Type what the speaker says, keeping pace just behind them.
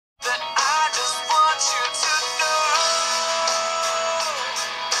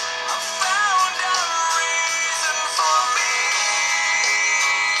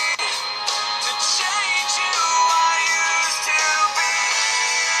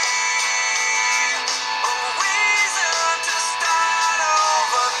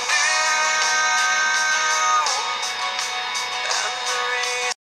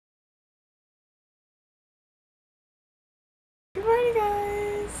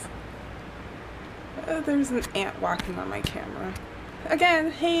There's an ant walking on my camera.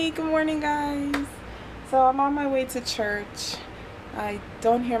 Again, hey, good morning guys. So I'm on my way to church. I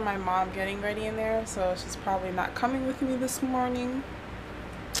don't hear my mom getting ready in there, so she's probably not coming with me this morning.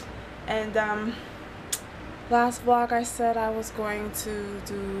 And last vlog I said I was going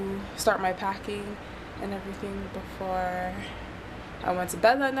to start my packing and everything before I went to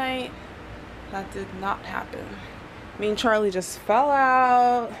bed that night. That did not happen. Me and Charlie just fell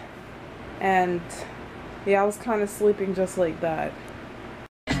out, and yeah, I was kind of sleeping just like that.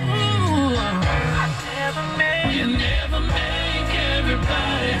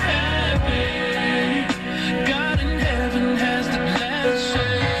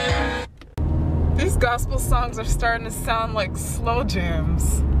 These gospel songs are starting to sound like slow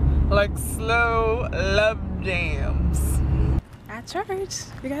jams, like slow love jams. At church,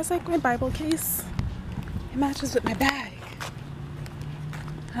 you guys like my Bible case? It matches with my bag.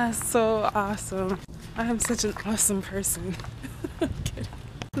 That's so awesome. I am such an awesome person.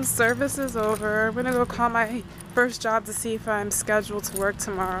 The service is over. I'm gonna go call my first job to see if I'm scheduled to work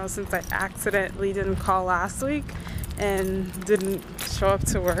tomorrow, since I accidentally didn't call last week and didn't show up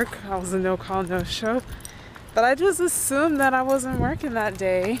to work. I was a no call, no show. But I just assumed that I wasn't working that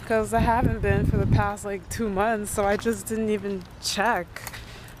day because I haven't been for the past like 2 months, so I just didn't even check.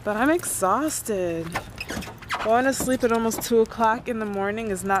 But I'm exhausted. Going to sleep at almost 2 o'clock in the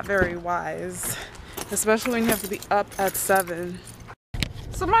morning is not very wise, especially when you have to be up at 7.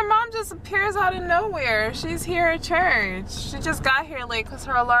 So my mom just appears out of nowhere. She's here at church. She just got here late because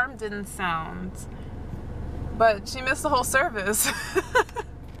her alarm didn't sound. But she missed the whole service.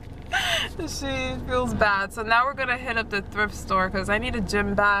 She feels bad. So now we're gonna hit up the thrift store because I need a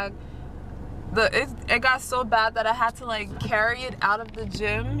gym bag. It got so bad that I had to like carry it out of the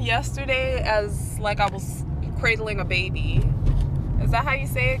gym yesterday as like I was cradling a baby. Is that how you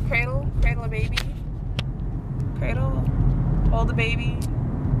say it? Cradle a baby? Cradle? Hold a baby?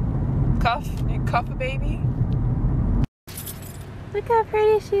 Cuff? You cuff a baby? Look how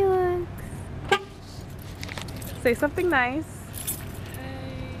pretty she looks. Say something nice.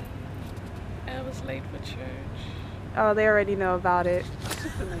 Hey, I was late for church. Oh, they already know about it.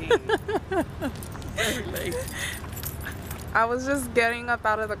 Very late. I was just getting up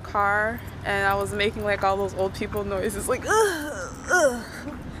out of the car and I was making like all those old people noises, like ugh, ugh.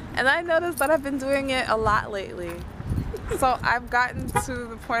 And I noticed that I've been doing it a lot lately. So I've gotten to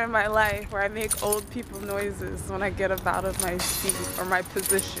the point in my life where I make old people noises when I get up out of my seat or my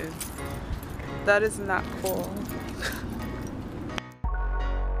position. That is not cool.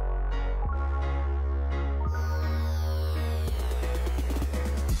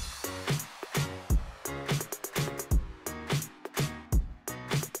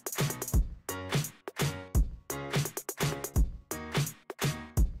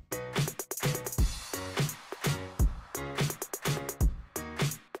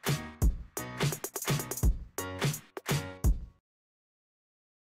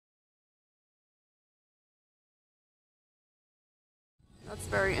 That's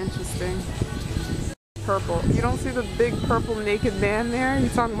very interesting. Purple. You don't see the big purple naked man there? You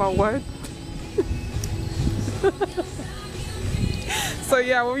talking about what? So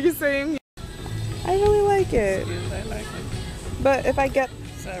yeah, what were you saying? I really like it. Yes, I like it. But if I get...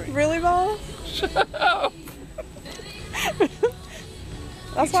 Sorry. Really though? Shut up.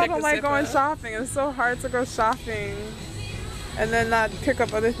 That's why I don't like going shopping. It's so hard to go shopping and then not pick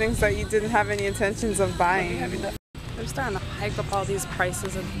up other things that you didn't have any intentions of buying. They're starting to hike up all these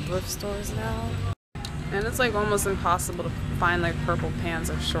prices at thrift stores now. And it's like almost impossible to find like purple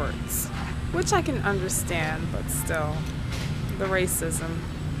pants or shorts. Which I can understand, but still. The racism.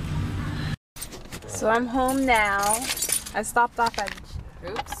 So I'm home now. I stopped off at...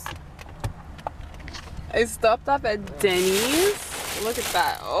 Oops. I stopped off at Denny's. Look at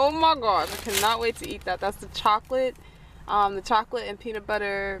that. Oh my gosh. I cannot wait to eat that. That's the chocolate and peanut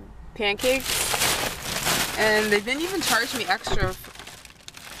butter pancakes. And they didn't even charge me extra.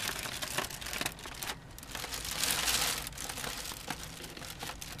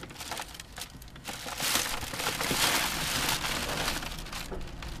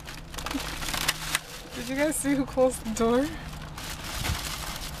 Did you guys see who closed the door?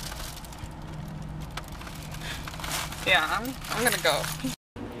 Yeah, I'm gonna go.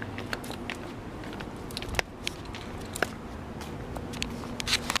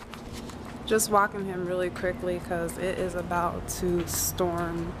 Just walking him really quickly because it is about to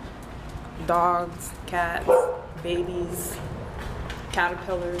storm. Dogs, cats, babies,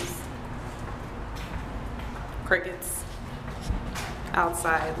 caterpillars, crickets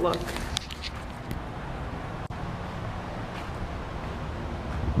outside. Look.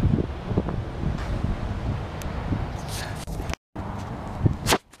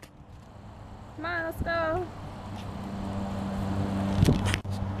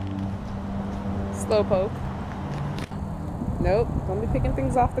 slowpoke. Nope, don't be picking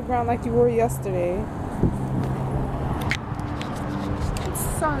things off the ground like you were yesterday.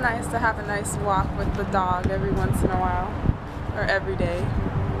 It's so nice to have a nice walk with the dog every once in a while, or every day.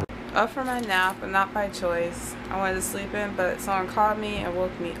 Up for my nap, but not by choice. I wanted to sleep in, but someone called me and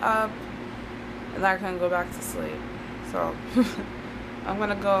woke me up, and I couldn't go back to sleep. So I'm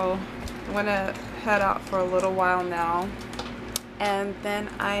gonna head out for a little while now, and then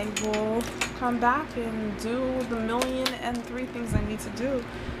I will come back and do the 1,000,003 things I need to do.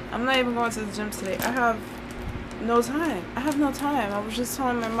 I'm not even going to the gym today. I have no time. I was just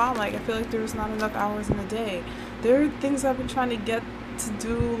telling my mom, like, I feel like there's not enough hours in a day. There are things I've been trying to get to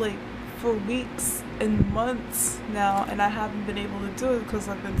do, like, for weeks and months now, and I haven't been able to do it because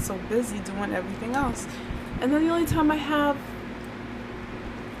I've been so busy doing everything else. And then the only time I have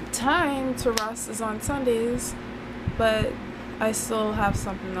time to rest is on Sundays, but I still have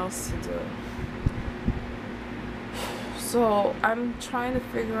something else to do. So I'm trying to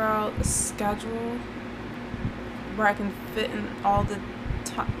figure out a schedule where I can fit in all the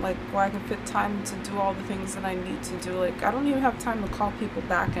time, like where I can fit time to do all the things that I need to do. Like, I don't even have time to call people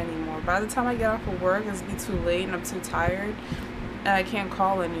back anymore. By the time I get off of work, it's be too late and I'm too tired and I can't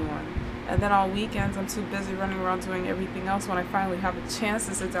call anyone. And then on weekends, I'm too busy running around doing everything else. When I finally have a chance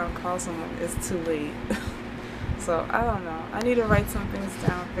to sit down and call someone, it's too late. So I don't know. I need to write some things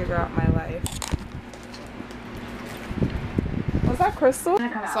down, figure out my life. Was that Crystal? So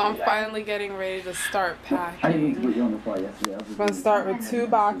I'm finally getting ready to start packing. I'm going to start with 2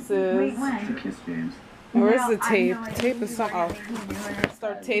 boxes. Where's the tape? Tape is something. Oh,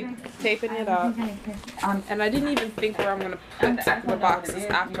 start taping it up. And I didn't even think where I'm going to put the boxes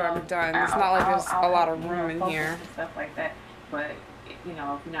after I'm done. It's not like there's a lot of room in here. Stuff like that. But, you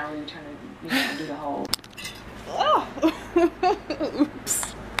know, if you're not really trying to, do the whole... Oh!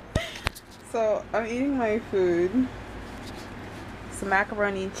 Oops. So I'm eating my food. Some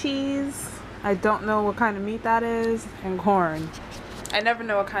macaroni and cheese. I don't know what kind of meat that is. And corn. I never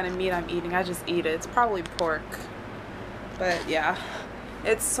know what kind of meat I'm eating. I just eat it. It's probably pork. But yeah.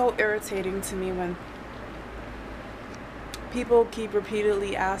 It's so irritating to me when people keep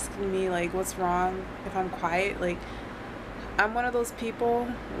repeatedly asking me, like, what's wrong if I'm quiet. Like, I'm one of those people,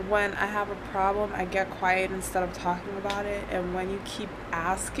 when I have a problem, I get quiet instead of talking about it. And when you keep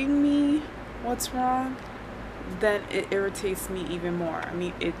asking me what's wrong, then it irritates me even more. I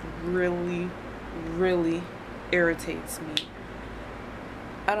mean, it really, really irritates me.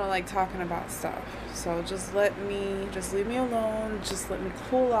 I don't like talking about stuff. So just leave me alone. Just let me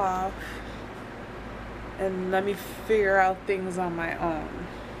cool off. And let me figure out things on my own.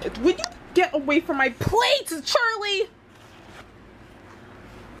 Would you get away from my plate, Charlie?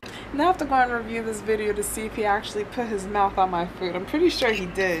 Now I have to go and review this video to see if he actually put his mouth on my food. I'm pretty sure he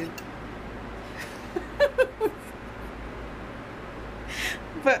did.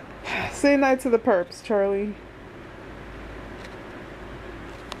 But say night to the perps, Charlie.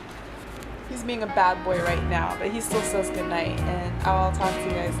 He's being a bad boy right now, but he still says goodnight, and I'll talk to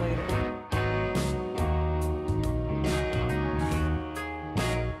you guys later.